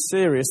leads to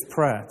serious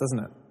prayer, doesn't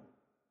it?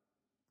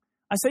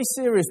 I say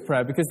serious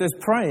prayer because there's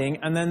praying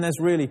and then there's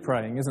really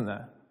praying, isn't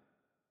there?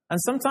 And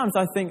sometimes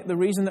I think the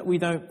reason that we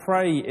don't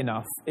pray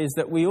enough is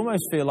that we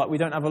almost feel like we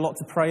don't have a lot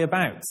to pray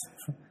about.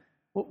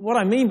 What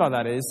I mean by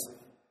that is,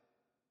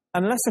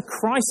 unless a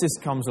crisis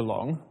comes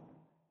along,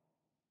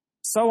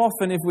 so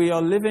often if we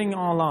are living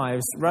our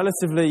lives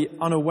relatively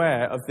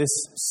unaware of this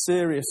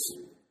serious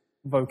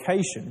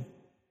vocation,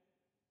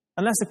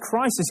 unless a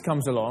crisis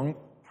comes along,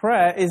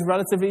 prayer is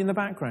relatively in the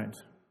background.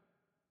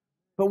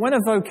 But when a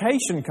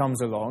vocation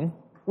comes along,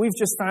 we've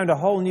just found a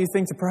whole new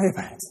thing to pray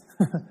about.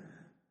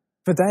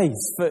 For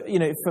days,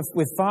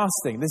 with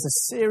fasting, there's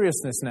a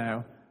seriousness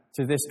now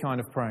to this kind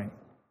of praying.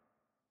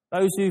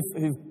 Those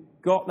who've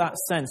got that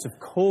sense of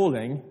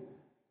calling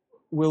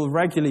will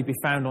regularly be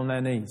found on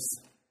their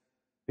knees,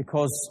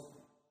 because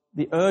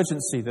the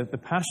urgency, the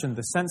passion,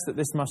 the sense that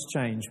this must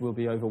change will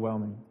be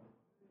overwhelming.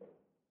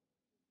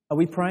 Are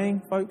we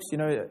praying, folks?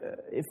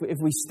 If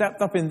we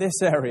stepped up in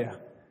this area,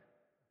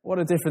 what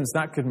a difference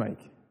that could make.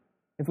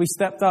 If we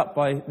stepped up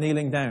by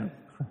kneeling down.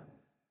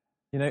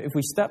 If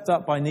we stepped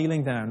up by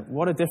kneeling down,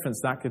 what a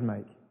difference that could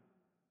make.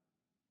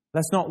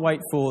 Let's not wait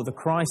for the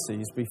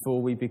crises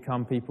before we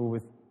become people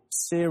with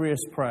serious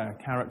prayer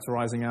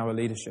characterizing our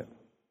leadership,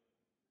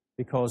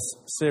 because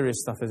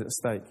serious stuff is at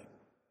stake.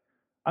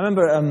 I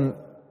remember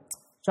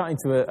chatting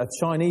to a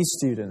Chinese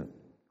student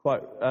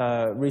quite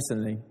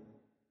recently,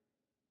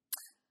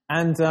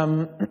 and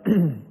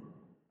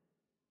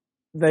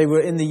they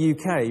were in the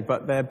UK,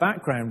 but their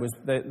background was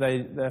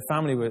their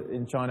family were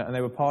in China, and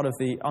they were part of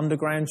the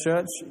underground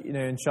church,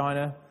 in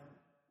China,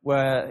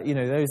 where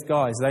those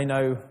guys they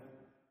know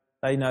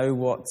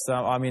what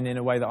in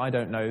a way that I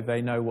don't know,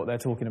 they know what they're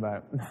talking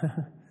about.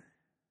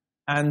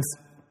 And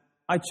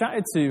I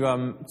chatted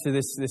to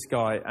this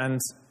guy, and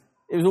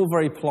it was all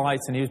very polite,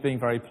 and he was being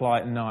very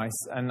polite and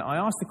nice. And I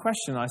asked the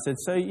question. I said,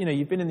 "So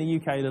you've been in the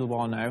UK a little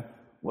while now.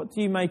 What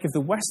do you make of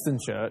the Western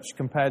church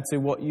compared to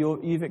what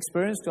you've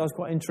experienced?" I was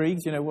quite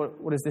intrigued.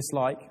 What is this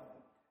like?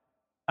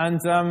 And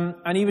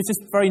he was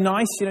just very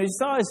nice. He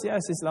said,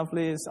 yes, it's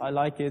lovely. I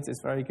like it.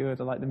 It's very good.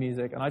 I like the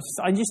music. And I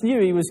just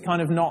knew he was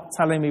kind of not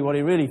telling me what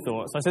he really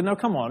thought. So I said, no,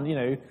 come on.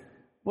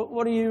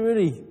 What do you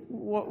really?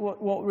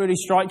 What really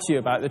strikes you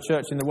about the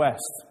church in the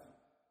West?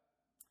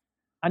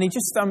 And he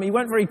just he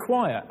went very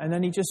quiet, and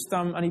then he just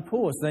and he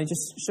paused, and then he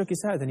just shook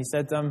his head, and he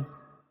said,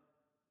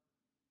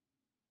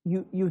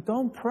 You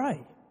don't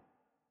pray.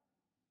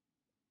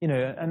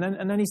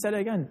 And then he said it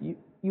again,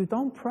 you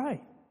don't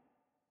pray.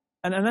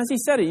 And as he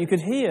said it, you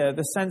could hear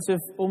the sense of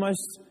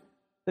almost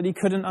that he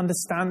couldn't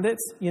understand it.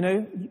 You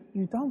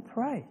don't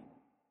pray.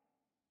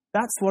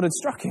 That's what had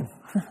struck him.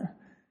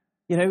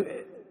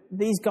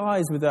 These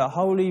guys with their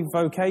holy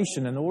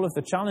vocation and all of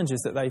the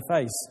challenges that they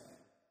face,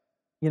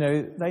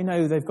 they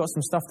know they've got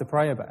some stuff to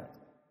pray about.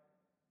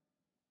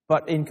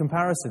 But in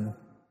comparison,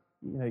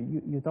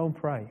 you don't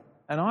pray.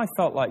 And I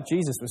felt like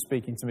Jesus was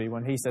speaking to me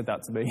when he said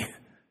that to me.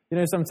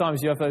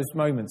 Sometimes you have those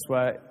moments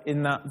where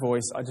in that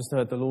voice, I just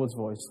heard the Lord's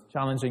voice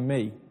challenging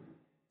me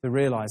to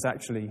realize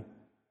actually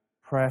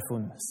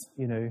prayerfulness,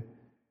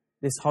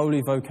 this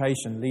holy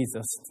vocation leads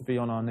us to be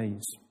on our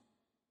knees.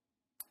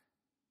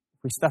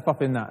 We step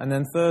up in that. And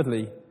then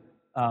thirdly,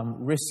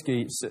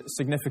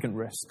 significant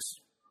risks.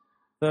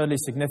 Thirdly,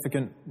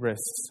 significant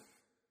risks.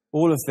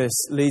 All of this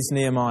leads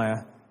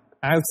Nehemiah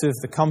out of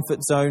the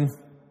comfort zone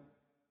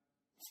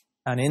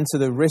and into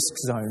the risk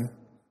zone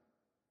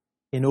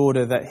in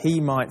order that he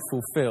might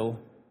fulfill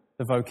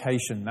the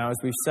vocation. Now, as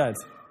we've said,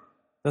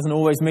 it doesn't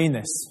always mean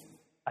this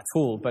at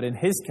all, but in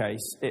his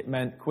case, it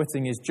meant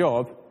quitting his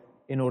job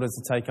in order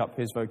to take up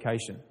his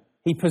vocation.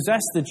 He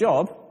possessed the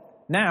job,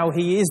 now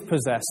he is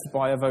possessed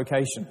by a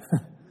vocation.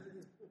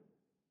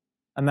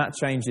 And that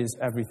changes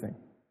everything.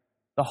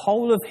 The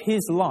whole of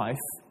his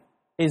life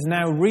is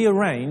now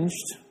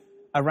rearranged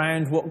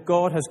around what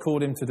God has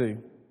called him to do.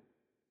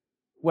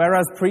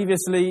 Whereas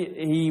previously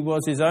he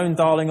was his own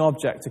darling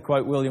object, to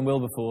quote William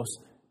Wilberforce,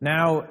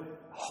 now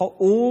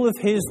all of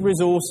his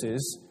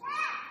resources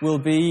will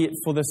be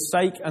for the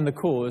sake and the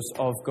cause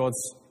of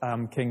God's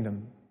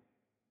kingdom.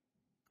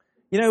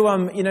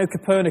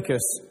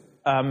 Copernicus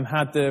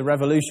had the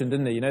revolution,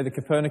 didn't he? The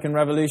Copernican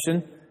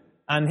revolution.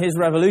 And his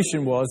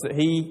revolution was that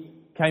he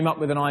came up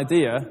with an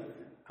idea,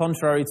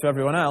 contrary to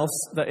everyone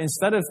else, that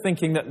instead of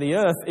thinking that the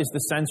earth is the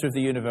center of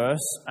the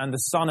universe and the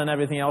sun and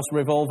everything else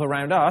revolve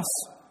around us,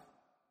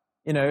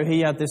 You know, he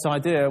had this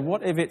idea,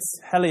 what if it's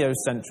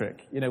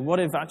heliocentric? You know, what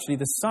if actually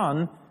the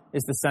sun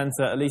is the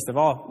center, at least of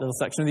our little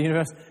section of the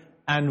universe,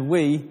 and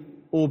we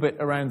orbit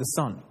around the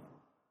sun?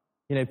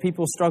 You know,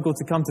 people struggled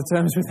to come to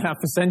terms with that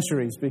for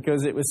centuries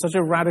because it was such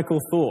a radical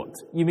thought.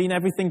 You mean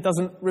everything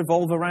doesn't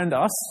revolve around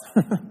us?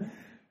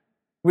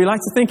 We like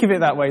to think of it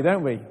that way,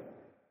 don't we?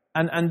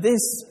 And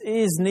this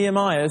is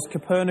Nehemiah's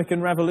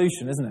Copernican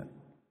revolution, isn't it?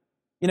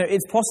 You know,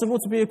 it's possible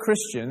to be a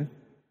Christian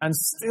and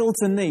still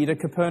to need a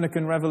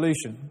Copernican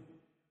revolution.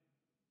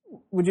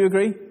 Would you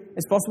agree?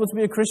 It's possible to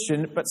be a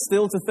Christian, but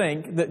still to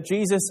think that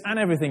Jesus and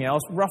everything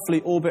else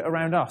roughly orbit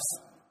around us.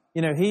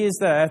 You know, he is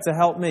there to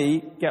help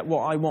me get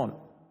what I want.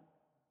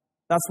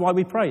 That's why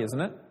we pray, isn't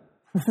it?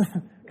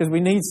 Because we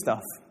need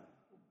stuff.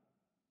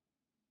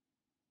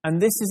 And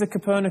this is a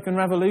Copernican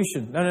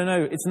revolution.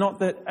 No. It's not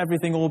that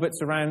everything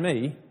orbits around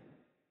me,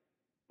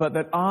 but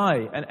that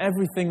I and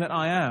everything that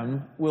I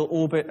am will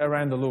orbit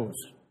around the Lord.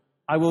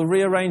 I will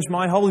rearrange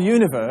my whole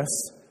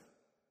universe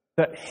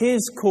that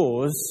his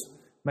cause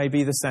may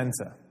be the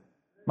center.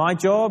 My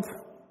job,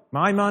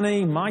 my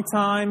money, my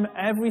time,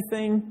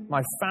 everything,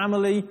 my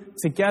family,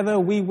 together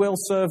we will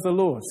serve the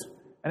Lord.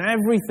 And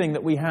everything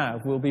that we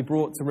have will be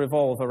brought to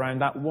revolve around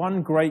that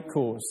one great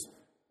cause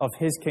of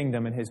his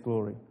kingdom and his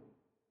glory.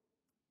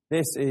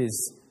 This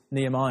is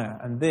Nehemiah,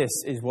 and this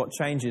is what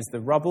changes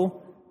the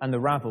rubble and the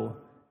rabble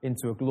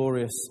into a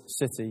glorious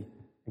city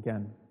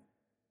again.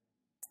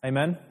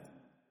 Amen?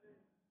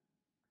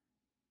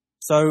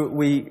 So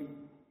we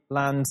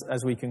land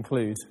as we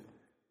conclude,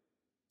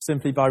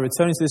 simply by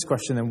returning to this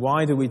question, then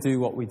why do we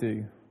do what we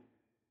do?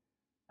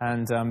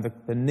 And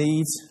the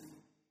need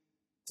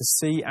to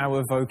see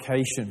our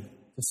vocation,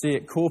 to see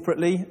it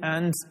corporately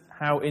and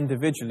how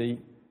individually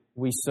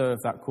we serve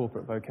that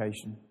corporate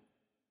vocation.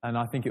 And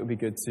I think it would be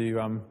good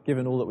to,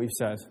 given all that we've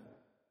said,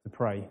 to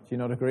pray. Do you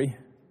not agree?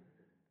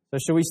 So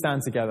shall we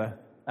stand together?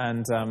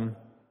 And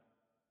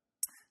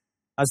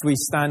as we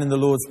stand in the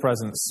Lord's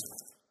presence,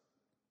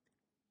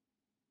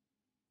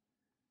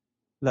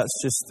 let's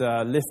just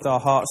lift our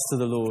hearts to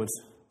the Lord.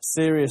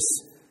 Serious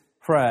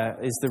prayer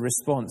is the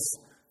response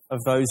of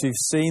those who've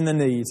seen the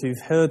need,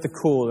 who've heard the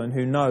call, and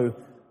who know,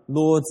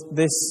 Lord,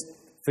 this,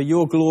 for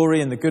your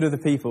glory and the good of the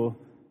people,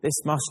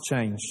 this must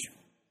change.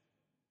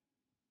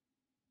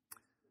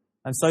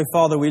 And so,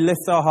 Father, we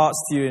lift our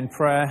hearts to you in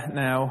prayer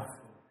now.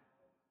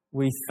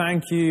 We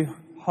thank you,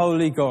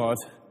 Holy God,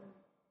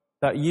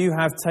 that you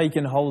have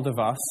taken hold of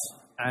us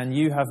and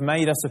you have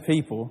made us a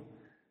people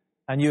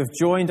and you have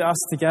joined us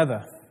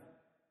together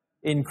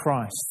in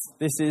Christ.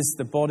 This is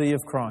the body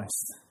of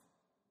Christ,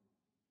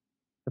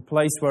 the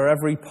place where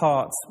every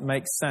part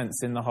makes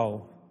sense in the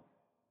whole.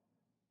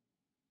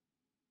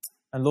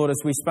 And Lord,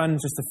 as we spend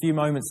just a few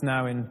moments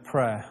now in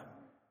prayer,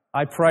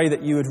 I pray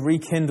that you would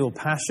rekindle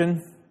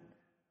passion.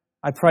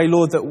 I pray,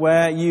 Lord, that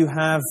where you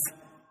have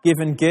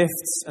given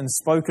gifts and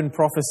spoken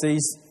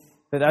prophecies,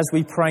 that as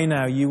we pray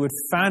now, you would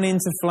fan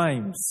into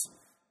flames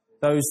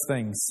those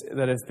things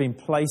that have been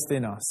placed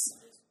in us.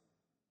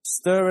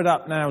 Stir it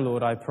up now,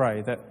 Lord, I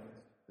pray,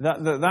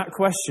 that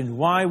question,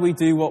 why we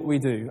do what we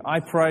do. I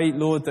pray,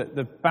 Lord, that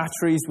the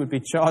batteries would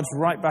be charged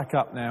right back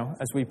up now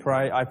as we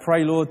pray. I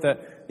pray, Lord,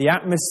 that the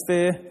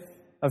atmosphere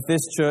of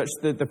this church,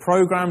 the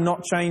program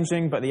not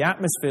changing, but the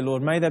atmosphere,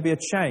 Lord, may there be a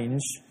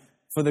change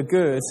for the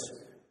good,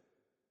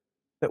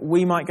 that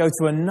we might go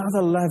to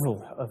another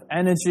level of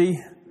energy,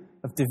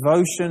 of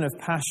devotion, of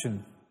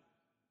passion,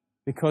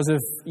 because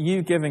of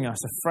you giving us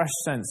a fresh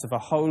sense of a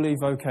holy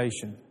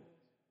vocation.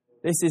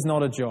 This is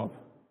not a job.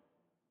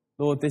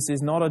 Lord, this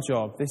is not a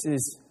job. This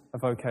is a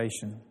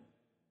vocation.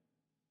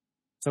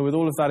 So with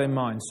all of that in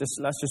mind,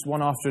 let's just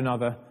one after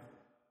another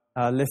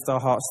lift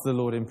our hearts to the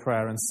Lord in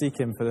prayer and seek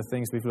him for the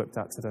things we've looked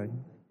at today.